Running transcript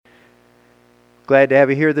Glad to have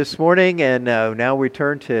you here this morning, and now we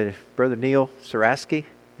turn to Brother Neal Surasky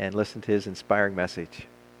and listen to his inspiring message.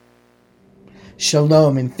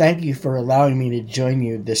 Shalom, and thank you for allowing me to join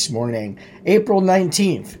you this morning. April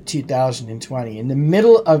 19th, 2020, in the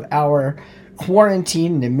middle of our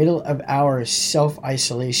quarantine, in the middle of our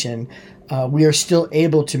self-isolation, we are still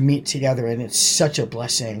able to meet together, and it's such a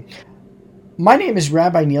blessing. My name is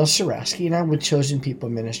Rabbi Neal Surasky, and I'm with Chosen People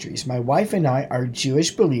Ministries. My wife and I are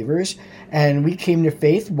Jewish believers, and we came to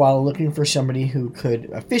faith while looking for somebody who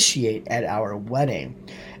could officiate at our wedding.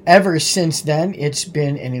 Ever since then, it's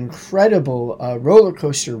been an incredible roller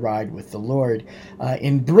coaster ride with the Lord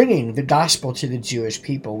in bringing the gospel to the Jewish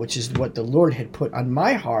people, which is what the Lord had put on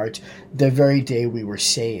my heart the very day we were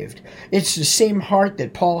saved. It's the same heart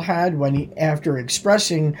that Paul had when after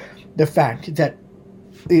expressing the fact that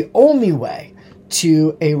the only way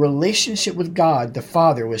to a relationship with God the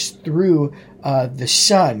Father was through the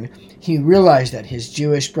Son. He realized that his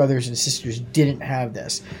Jewish brothers and sisters didn't have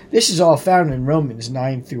this. This is all found in Romans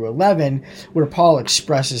 9 through 11, where Paul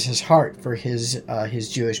expresses his heart for his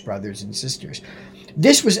Jewish brothers and sisters.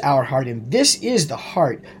 This was our heart, and this is the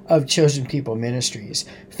heart of Chosen People Ministries,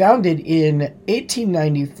 founded in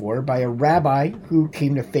 1894 by a rabbi who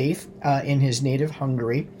came to faith in his native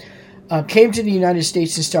Hungary. Came to the United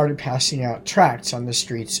States and started passing out tracts on the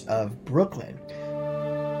streets of Brooklyn.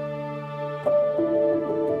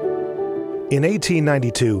 In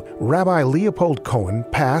 1892, Rabbi Leopold Cohen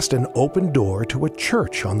passed an open door to a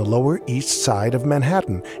church on the Lower East Side of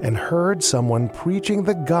Manhattan and heard someone preaching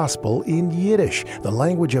the gospel in Yiddish, the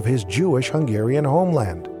language of his Jewish Hungarian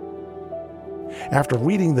homeland. After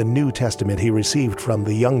reading the New Testament he received from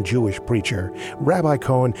the young Jewish preacher, Rabbi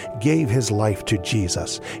Cohen gave his life to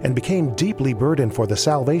Jesus and became deeply burdened for the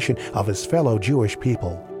salvation of his fellow Jewish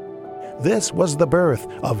people. This was the birth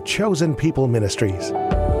of Chosen People Ministries.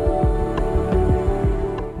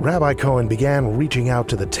 Rabbi Cohen began reaching out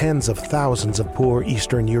to the tens of thousands of poor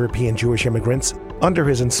Eastern European Jewish immigrants. Under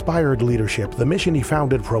his inspired leadership, the mission he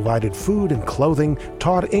founded provided food and clothing,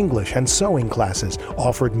 taught English and sewing classes,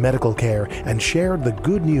 offered medical care, and shared the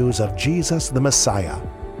good news of Jesus the Messiah.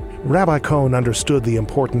 Rabbi Cohen understood the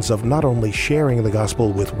importance of not only sharing the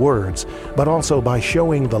gospel with words, but also by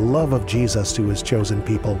showing the love of Jesus to his chosen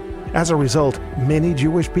people. As a result, many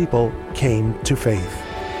Jewish people came to faith.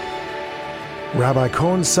 Rabbi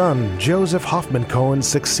Cohen's son, Joseph Hoffman Cohen,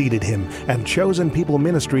 succeeded him, and Chosen People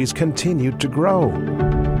Ministries continued to grow.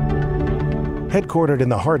 Headquartered in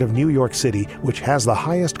the heart of New York City, which has the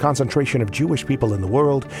highest concentration of Jewish people in the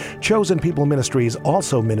world, Chosen People Ministries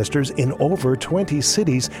also ministers in over 20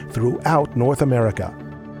 cities throughout North America.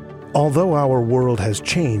 Although our world has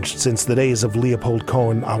changed since the days of Leopold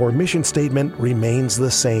Cohen, our mission statement remains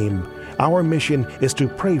the same. Our mission is to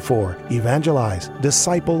pray for, evangelize,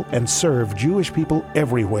 disciple, and serve Jewish people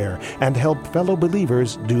everywhere and help fellow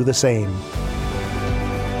believers do the same.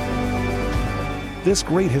 This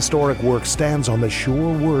great historic work stands on the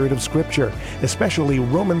sure word of Scripture, especially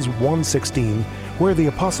Romans 1:16, where the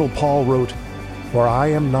Apostle Paul wrote, "For I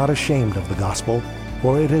am not ashamed of the gospel,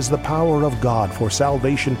 for it is the power of God for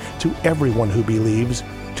salvation to everyone who believes,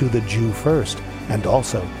 to the Jew first, and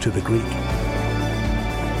also to the Greek."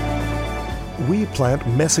 We plant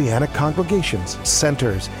Messianic congregations,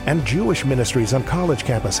 centers, and Jewish ministries on college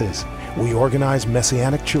campuses. We organize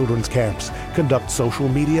Messianic children's camps, conduct social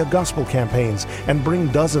media gospel campaigns, and bring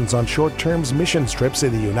dozens on short-term mission trips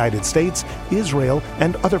in the United States, Israel,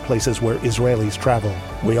 and other places where Israelis travel.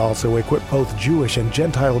 We also equip both Jewish and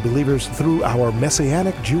Gentile believers through our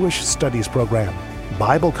Messianic Jewish Studies program,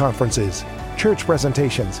 Bible conferences, church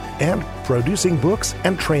presentations, and producing books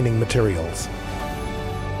and training materials.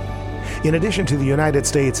 In addition to the United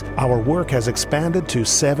States, our work has expanded to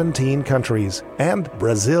 17 countries, and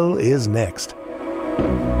Brazil is next.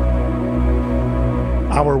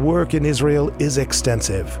 Our work in Israel is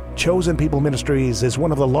extensive. Chosen People Ministries is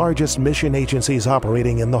one of the largest mission agencies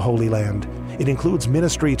operating in the Holy Land. It includes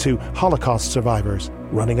ministry to Holocaust survivors,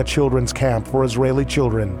 running a children's camp for Israeli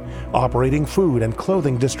children, operating food and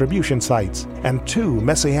clothing distribution sites, and 2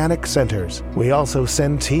 Messianic centers. We also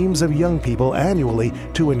send teams of young people annually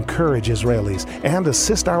to encourage Israelis and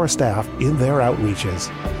assist our staff in their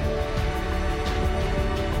outreaches.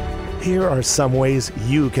 Here are some ways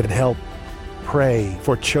you can help. Pray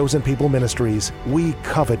for Chosen People Ministries. We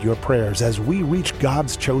covet your prayers as we reach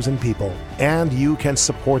God's chosen people. And you can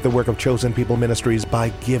support the work of Chosen People Ministries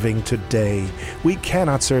by giving today. We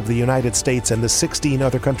cannot serve the United States and the 16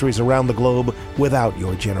 other countries around the globe without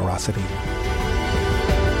your generosity.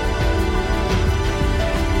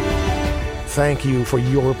 Thank you for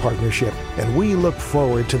your partnership, and we look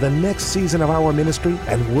forward to the next season of our ministry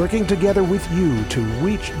and working together with you to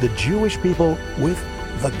reach the Jewish people with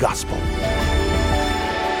the gospel.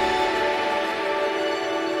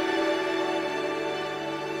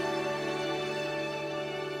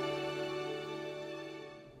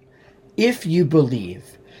 If you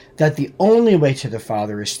believe that the only way to the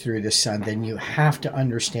Father is through the Son, then you have to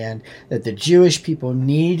understand that the Jewish people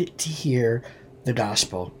need to hear the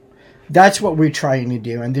gospel. That's what we're trying to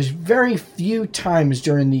do. And there's very few times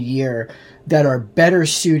during the year that are better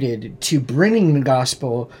suited to bringing the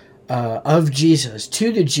gospel of Jesus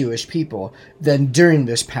to the Jewish people than during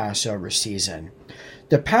this Passover season.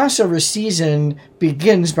 The Passover season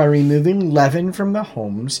begins by removing leaven from the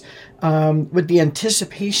homes with the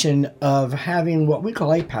anticipation of having what we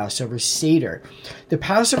call a Passover Seder. The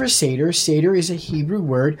Passover Seder is a Hebrew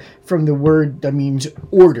word from the word that means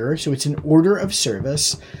order, so it's an order of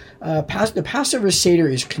service. The Passover Seder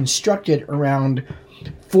is constructed around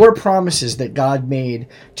 4 promises that God made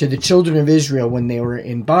to the children of Israel when they were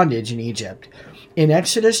in bondage in Egypt. In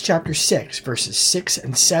Exodus chapter 6, verses 6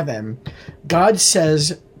 and 7, God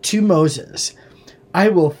says to Moses, I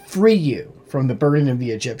will free you from the burden of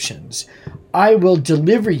the Egyptians. I will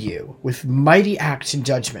deliver you with mighty acts and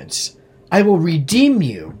judgments. I will redeem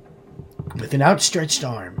you with an outstretched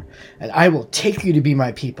arm, and I will take you to be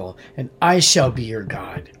my people, and I shall be your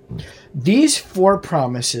God. These 4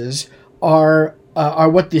 promises are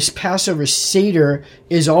what this Passover Seder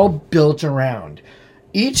is all built around.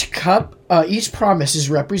 Each promise is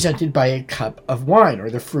represented by a cup of wine, or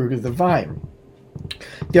the fruit of the vine.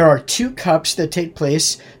 There are 2 cups that take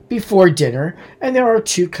place before dinner, and there are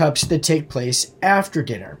 2 cups that take place after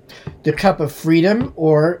dinner. The cup of freedom,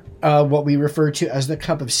 or what we refer to as the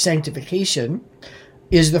cup of sanctification,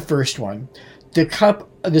 is the first one.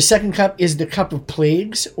 The second cup is the cup of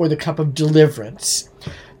plagues, or the cup of deliverance.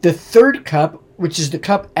 The third cup, which is the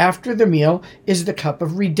cup after the meal, is the cup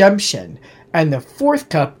of redemption. And the 4th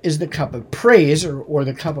cup is the cup of praise, or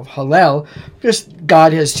the cup of Hallel, because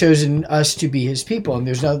God has chosen us to be his people, and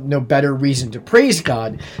there's no better reason to praise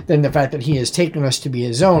God than the fact that he has taken us to be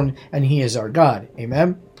his own, and he is our God.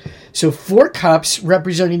 Amen? So 4 cups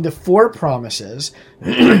representing the 4 promises.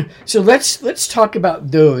 So let's talk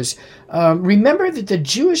about those. Remember that the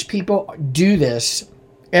Jewish people do this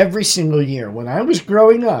every single year. When I was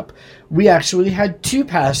growing up, we actually had 2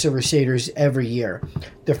 Passover Seders every year.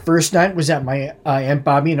 The first night was at my Aunt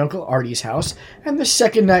Bobby and Uncle Artie's house, and the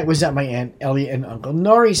second night was at my Aunt Ellie and Uncle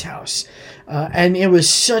Nari's house. And it was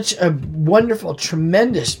such a wonderful,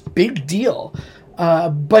 tremendous, big deal.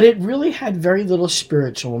 But it really had very little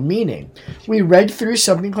spiritual meaning. We read through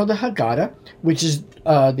something called the Haggadah, which is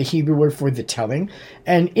the Hebrew word for the telling.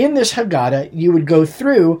 And in this Haggadah, you would go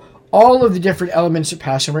through all of the different elements of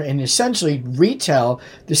Passover and essentially retell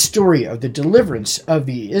the story of the deliverance of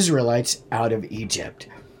the Israelites out of Egypt.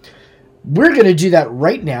 We're going to do that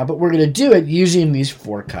right now, but we're going to do it using these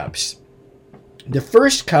 4 cups. The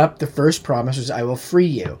first cup, the first promise was, I will free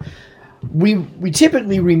you. We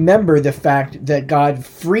typically remember the fact that God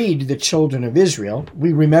freed the children of Israel.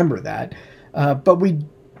 We remember that. But we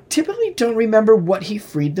typically don't remember what he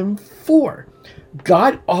freed them for.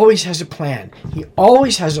 God always has a plan. He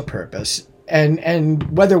always has a purpose.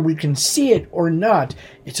 And whether we can see it or not,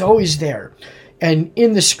 it's always there. And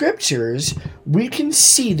in the scriptures, we can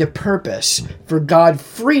see the purpose for God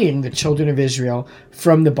freeing the children of Israel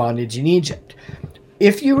from the bondage in Egypt.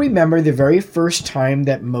 If you remember the very first time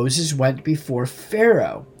that Moses went before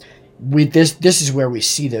Pharaoh, this is where we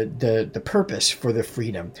see the purpose for the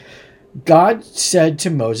freedom. God said to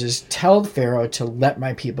Moses, tell Pharaoh to let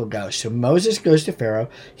my people go. So Moses goes to Pharaoh.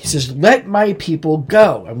 He says, let my people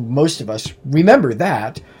go. And most of us remember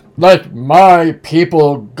that. Let my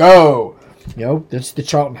people go. You know, that's the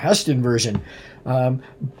Charlton Heston version.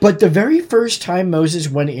 But the very first time Moses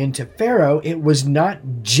went into Pharaoh, it was not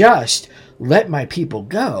just let my people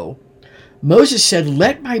go. Moses said,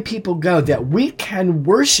 let my people go that we can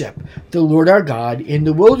worship the Lord our God in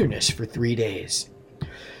the wilderness for 3 days.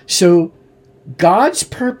 So God's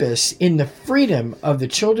purpose in the freedom of the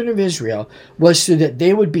children of Israel was so that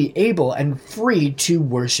they would be able and free to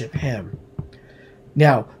worship him.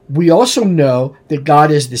 Now, we also know that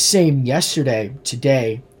God is the same yesterday,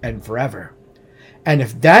 today, and forever. And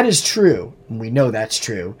if that is true, and we know that's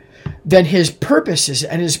true, then his purposes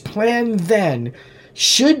and his plan then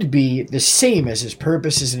should be the same as his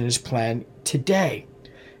purposes and his plan today.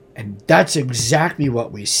 And that's exactly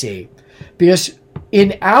what we see. Because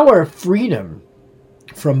in our freedom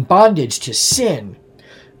from bondage to sin,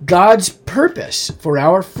 God's purpose for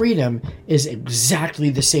our freedom is exactly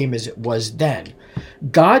the same as it was then.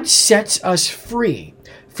 God sets us free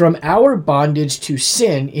from our bondage to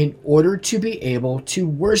sin in order to be able to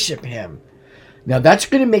worship him. Now that's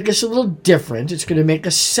going to make us a little different. It's going to make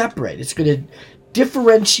us separate. It's going to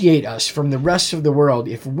differentiate us from the rest of the world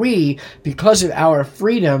if we, because of our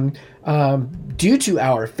freedom, due to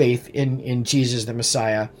our faith in Jesus the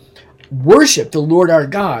Messiah, worship the Lord our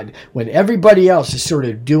God when everybody else is sort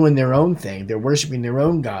of doing their own thing. They're worshiping their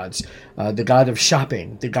own gods, the god of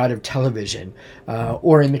shopping, the god of television,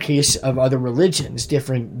 or in the case of other religions,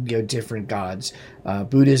 different gods,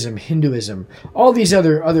 Buddhism, Hinduism, all these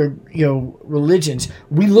other religions.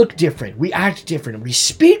 We look different, we act different, we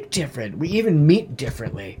speak different, we even meet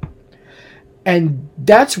differently. And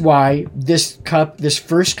that's why this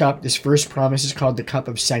first promise is called the cup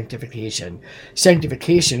of sanctification.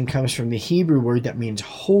 Sanctification comes from the Hebrew word that means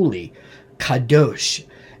holy, kadosh.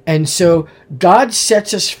 And so God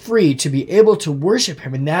sets us free to be able to worship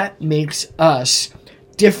him, and that makes us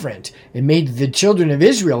different. It made the children of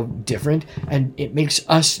Israel different, and it makes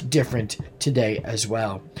us different today as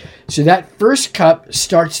well. So that first cup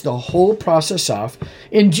starts the whole process off.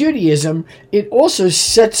 In Judaism, it also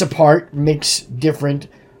sets apart, makes different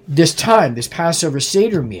this Passover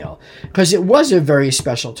Seder meal, because it was a very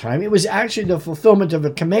special time. It was actually the fulfillment of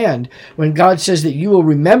a command when God says that you will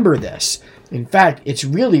remember this. In fact, it's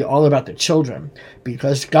really all about the children,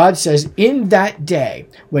 because God says in that day,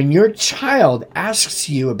 when your child asks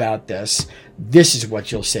you about this, this is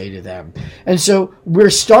what you'll say to them. And so we're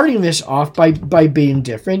starting this off by being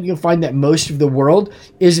different. You'll find that most of the world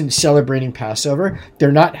isn't celebrating Passover.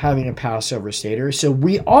 They're not having a Passover Seder. So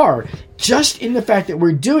we are, just in the fact that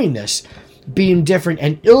we're doing this, being different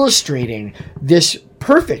and illustrating this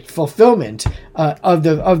perfect fulfillment of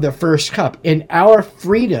the first cup in our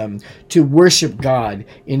freedom to worship God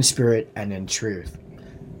in spirit and in truth.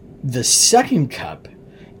 The second cup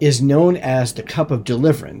is known as the cup of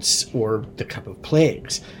deliverance, or the cup of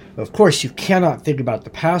plagues. Of course, you cannot think about the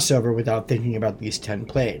Passover without thinking about these 10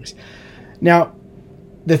 plagues. Now,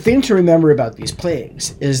 the thing to remember about these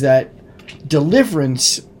plagues is that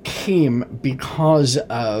deliverance came because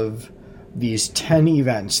of these 10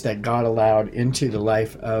 events that God allowed into the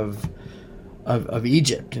life of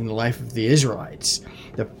Egypt, in the life of the Israelites.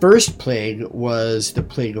 The first plague was the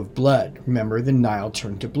plague of blood. Remember, the Nile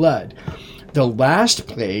turned to blood. The last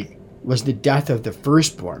plague was the death of the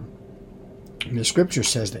firstborn. And the scripture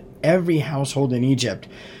says that every household in Egypt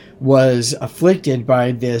was afflicted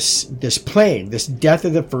by this plague, this death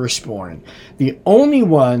of the firstborn. The only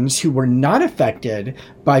ones who were not affected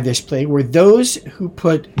by this plague were those who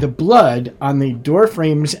put the blood on the door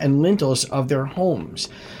frames and lintels of their homes.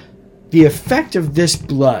 The effect of this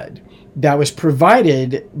blood that was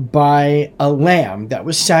provided by a lamb that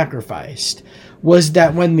was sacrificed was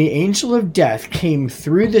that when the angel of death came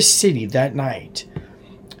through the city that night,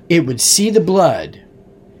 it would see the blood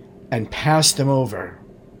and pass them over.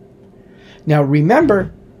 Now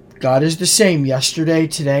remember, God is the same yesterday,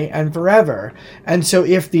 today, and forever. And so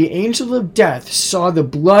if the angel of death saw the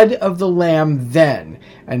blood of the lamb then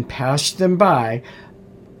and passed them by,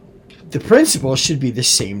 the principle should be the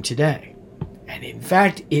same today. And in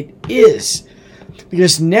fact, it is.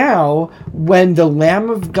 Because now, when the Lamb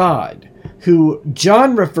of God, who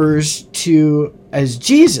John refers to as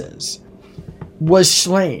Jesus, was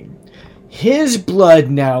slain, his blood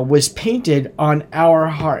now was painted on our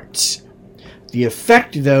hearts. The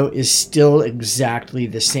effect, though, is still exactly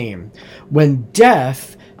the same. When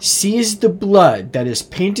death sees the blood that is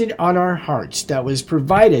painted on our hearts, that was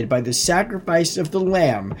provided by the sacrifice of the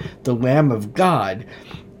Lamb of God,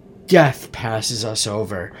 death passes us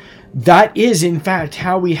over. That is, in fact,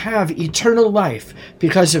 how we have eternal life,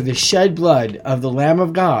 because of the shed blood of the Lamb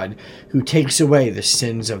of God, who takes away the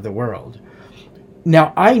sins of the world.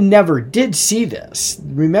 Now, I never did see this.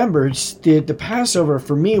 Remember, the Passover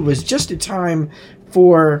for me was just a time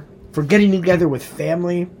for getting together with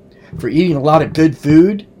family, for eating a lot of good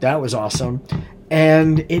food. That was awesome.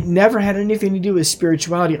 And it never had anything to do with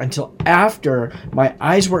spirituality until after my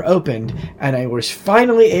eyes were opened and I was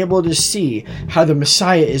finally able to see how the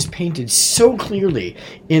Messiah is painted so clearly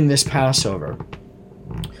in this Passover.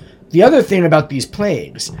 The other thing about these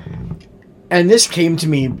plagues, and this came to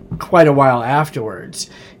me quite a while afterwards,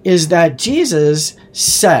 is that Jesus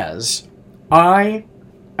says, I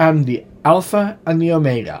am the Alpha and the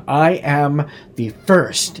Omega. I am the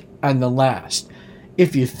first and the last.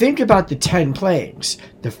 If you think about the 10 plagues,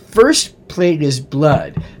 the first plague is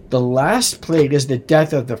blood. The last plague is the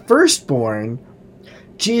death of the firstborn.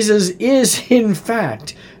 Jesus is, in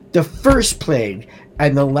fact, the first plague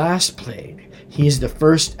and the last plague. He is the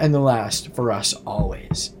first and the last for us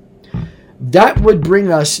always. That would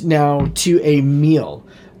bring us now to a meal.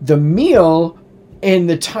 The meal in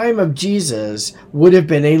the time of Jesus would have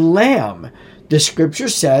been a lamb. The scripture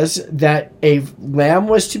says that a lamb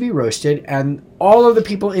was to be roasted, and all of the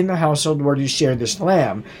people in the household were to share this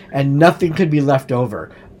lamb, and nothing could be left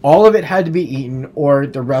over. All of it had to be eaten, or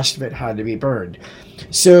the rest of it had to be burned.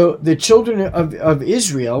 So the children of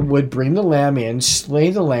Israel would bring the lamb in, slay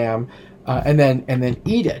the lamb, and then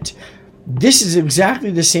eat it. This is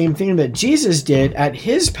exactly the same thing that Jesus did at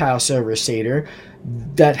his Passover Seder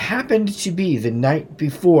that happened to be the night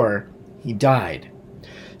before he died.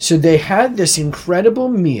 So they had this incredible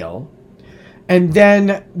meal, and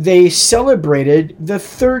then they celebrated the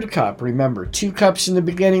third cup. Remember, 2 cups in the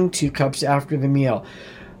beginning, 2 cups after the meal.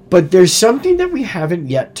 But there's something that we haven't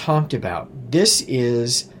yet talked about. This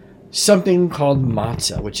is something called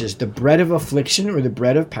matzah, which is the bread of affliction or the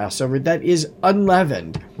bread of Passover that is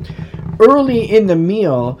unleavened. Early in the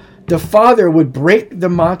meal, the father would break the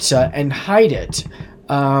matzah and hide it,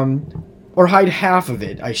 or hide half of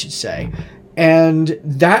it, I should say. And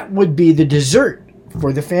that would be the dessert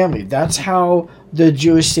for the family. That's how the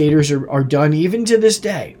Jewish seders are done even to this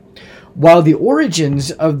day. While the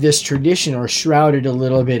origins of this tradition are shrouded a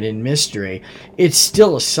little bit in mystery, it's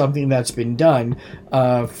still something that's been done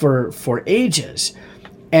for ages.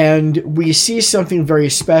 And we see something very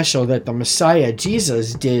special that the Messiah,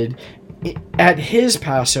 Jesus, did at his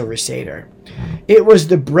Passover Seder. It was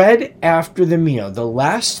the bread after the meal, the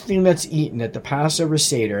last thing that's eaten at the Passover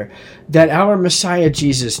Seder, that our Messiah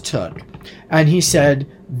Jesus took. And he said,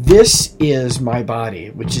 "This is my body,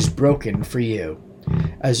 which is broken for you.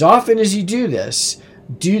 As often as you do this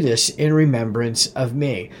in remembrance of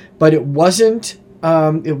me." But it wasn't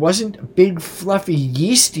big, fluffy,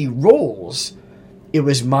 yeasty rolls. It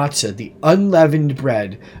was matzah, the unleavened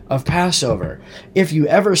bread of Passover. If you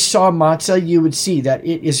ever saw matzah, you would see that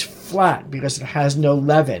it is flat because it has no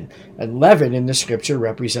leaven. And leaven in the scripture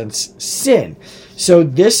represents sin. So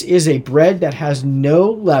this is a bread that has no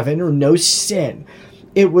leaven or no sin.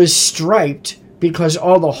 It was striped because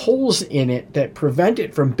all the holes in it that prevent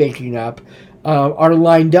it from baking up are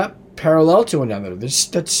lined up parallel to one another.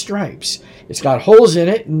 That's stripes. It's got holes in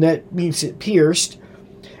it, and that means it pierced.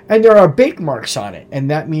 And there are bake marks on it,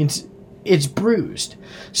 and that means it's bruised.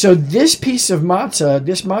 So this piece of matzah,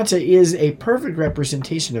 this matzah is a perfect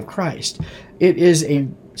representation of Christ. It is a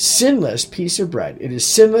sinless piece of bread. It is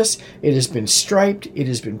sinless. It has been striped. It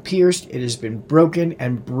has been pierced. It has been broken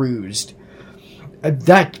and bruised.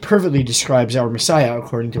 That perfectly describes our Messiah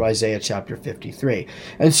according to Isaiah chapter 53.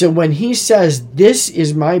 And so when he says, "This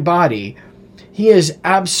is my body," he is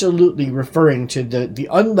absolutely referring to the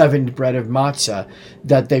unleavened bread of matzah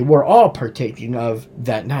that they were all partaking of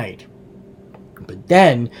that night. But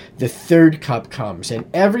then the third cup comes, and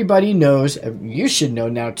everybody knows, you should know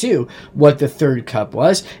now too, what the third cup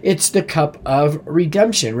was. It's the cup of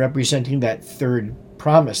redemption, representing that third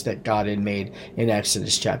promise that God had made in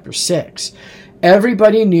Exodus chapter 6.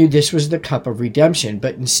 Everybody knew this was the cup of redemption,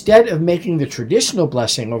 but instead of making the traditional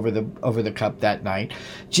blessing over the cup that night,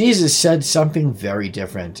 Jesus said something very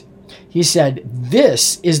different. He said,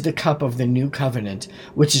 "This is the cup of the new covenant,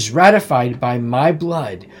 which is ratified by my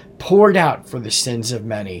blood, poured out for the sins of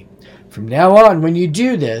many. From now on, when you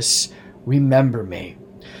do this, remember me."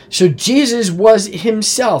 So Jesus was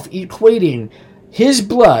himself equating his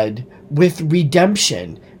blood with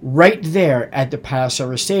redemption right there at the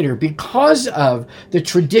Passover Seder because of the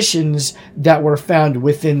traditions that were found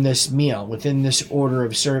within this meal, within this order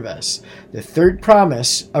of service. The third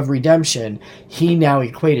promise of redemption, he now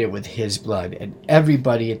equated with his blood, and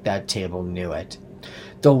everybody at that table knew it.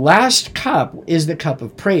 The last cup is the cup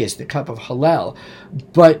of praise, the cup of Hallel,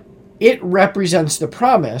 but it represents the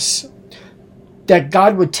promise that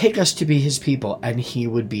God would take us to be his people and he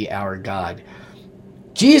would be our God.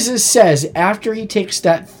 Jesus says after he takes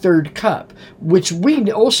that third cup, which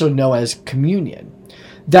we also know as communion,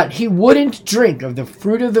 that he wouldn't drink of the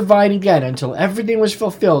fruit of the vine again until everything was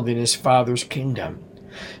fulfilled in his Father's kingdom.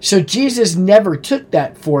 So Jesus never took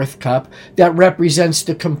that fourth cup that represents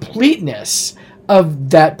the completeness of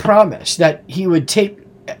that promise, that he would take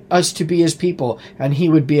us to be his people and he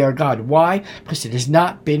would be our God. Why? Because it has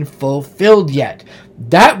not been fulfilled yet.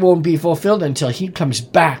 That won't be fulfilled until he comes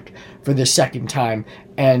back for the second time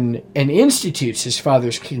and institutes his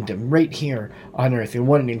Father's kingdom right here on earth. And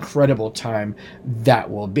what an incredible time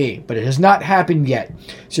that will be. But it has not happened yet.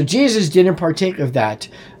 So Jesus didn't partake of that.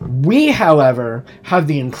 We, however, have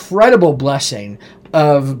the incredible blessing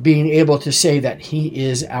of being able to say that he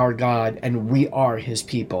is our God and we are his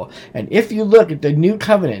people. And if you look at the new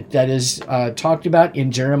covenant that is talked about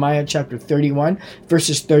in Jeremiah chapter 31,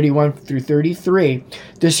 verses 31 through 33,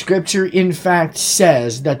 the scripture in fact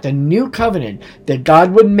says that the new covenant that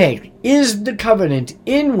God would make is the covenant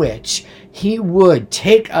in which he would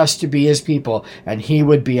take us to be his people, and he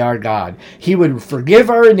would be our God. He would forgive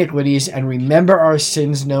our iniquities and remember our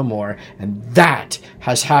sins no more. And that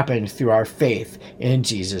has happened through our faith in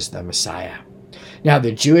Jesus the Messiah. Now,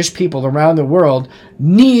 the Jewish people around the world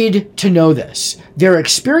need to know this. They're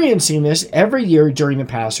experiencing this every year during the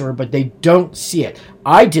Passover, but they don't see it.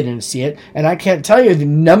 I didn't see it, and I can't tell you the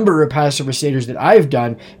number of Passover Seder's that I've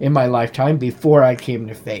done in my lifetime before I came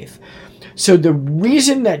to faith. So the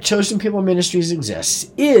reason that Chosen People Ministries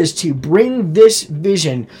exists is to bring this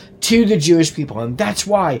vision to the Jewish people. And that's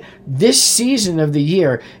why this season of the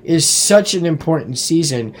year is such an important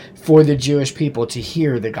season for the Jewish people to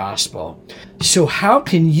hear the gospel. So how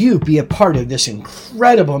can you be a part of this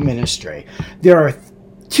incredible ministry? There are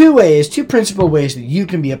two principal ways that you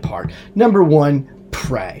can be a part. Number one,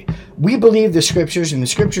 pray. We believe the scriptures, and the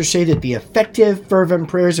scriptures say that the effective, fervent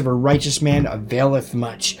prayers of a righteous man availeth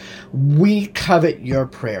much. We covet your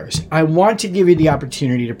prayers. I want to give you the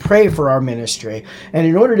opportunity to pray for our ministry. And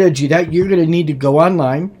in order to do that, you're going to need to go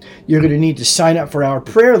online. You're going to need to sign up for our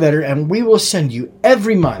prayer letter, and we will send you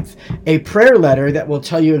every month a prayer letter that will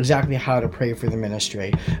tell you exactly how to pray for the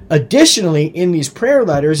ministry. Additionally, in these prayer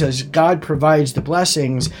letters, as God provides the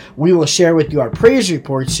blessings, we will share with you our praise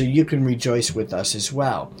reports so you can rejoice with us as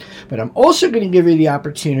well. But I'm also going to give you the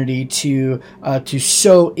opportunity to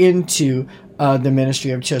sow into the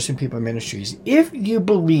ministry of Chosen People Ministries. If you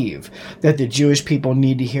believe that the Jewish people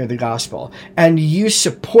need to hear the gospel, and you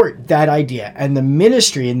support that idea and the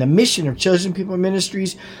ministry and the mission of Chosen People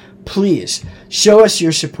Ministries, please show us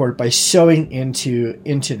your support by sowing into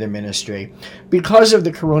the ministry. Because of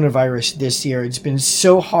the coronavirus this year, it's been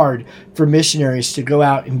so hard for missionaries to go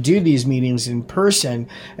out and do these meetings in person,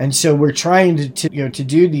 and so we're trying to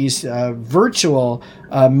do these virtual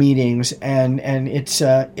meetings, and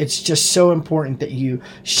it's just so important that you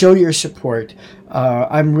show your support.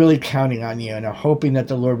 I'm really counting on you, and I'm hoping that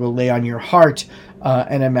the Lord will lay on your heart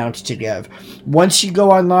an amount to give. Once you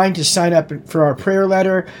go online to sign up for our prayer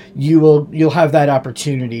letter, you'll have that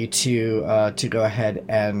opportunity to go ahead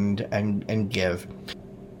and give.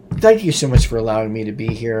 Thank you so much for allowing me to be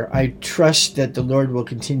here. I trust that the Lord will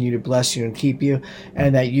continue to bless you and keep you,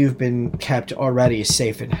 and that you've been kept already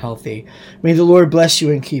safe and healthy. May the Lord bless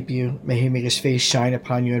you and keep you. May he make his face shine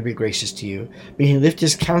upon you and be gracious to you. May he lift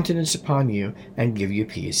his countenance upon you and give you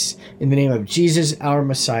peace. In the name of Jesus, our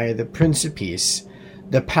Messiah, the Prince of Peace,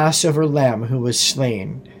 the Passover Lamb who was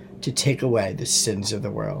slain to take away the sins of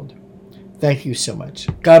the world. Thank you so much.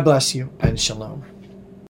 God bless you, and shalom.